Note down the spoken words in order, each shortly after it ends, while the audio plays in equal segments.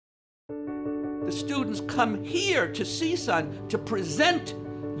The students come here to CSUN to present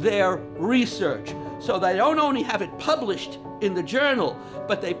their research. So they don't only have it published in the journal,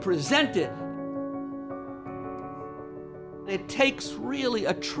 but they present it. It takes really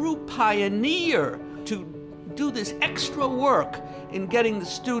a true pioneer to do this extra work in getting the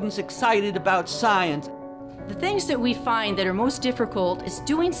students excited about science. The things that we find that are most difficult is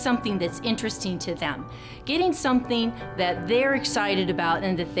doing something that's interesting to them, getting something that they're excited about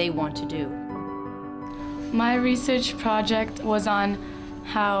and that they want to do. My research project was on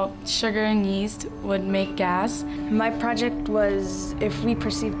how sugar and yeast would make gas. My project was if we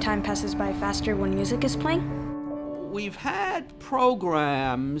perceive time passes by faster when music is playing. We've had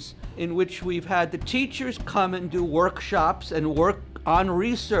programs in which we've had the teachers come and do workshops and work on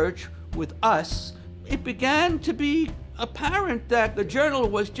research with us. It began to be apparent that the journal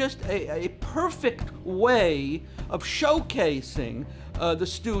was just a perfect way of showcasing the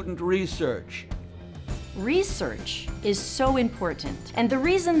student research. Research is so important, and the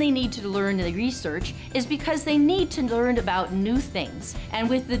reason they need to learn the research is because they need to learn about new things. And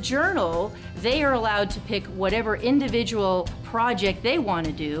with the journal, they are allowed to pick whatever individual project they want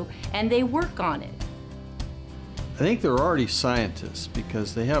to do, and they work on it. I think they're already scientists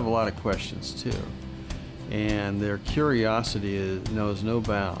because they have a lot of questions too, and their curiosity knows no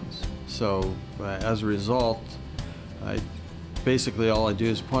bounds. So as a result, basically all I do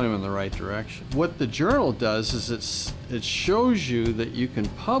is point them in the right direction. What the journal does is it shows you that you can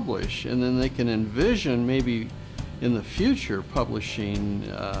publish, and then they can envision maybe in the future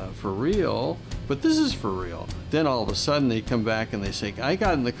publishing for real, but this is for real. Then all of a sudden they come back and they say, I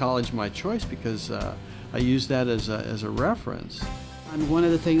got into college of my choice because I used that as a reference. And one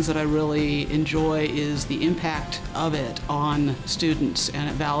of the things that I really enjoy is the impact of it on students, and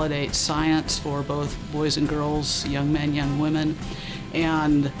it validates science for both boys and girls, young men, young women,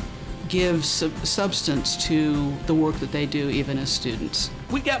 and gives substance to the work that they do even as students.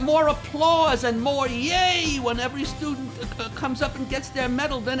 We get more applause and more yay when every student comes up and gets their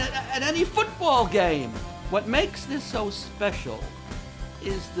medal than at any football game. What makes this so special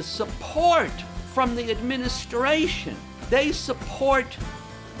is the support from the administration. They support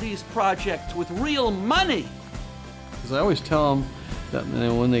these projects with real money. Because I always tell them that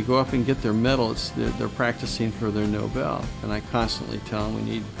when they go up and get their medal, they're practicing for their Nobel. And I constantly tell them we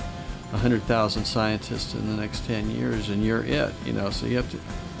need 100,000 scientists in the next 10 years, and you're it. So you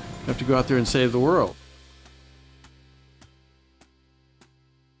have to go out there and save the world.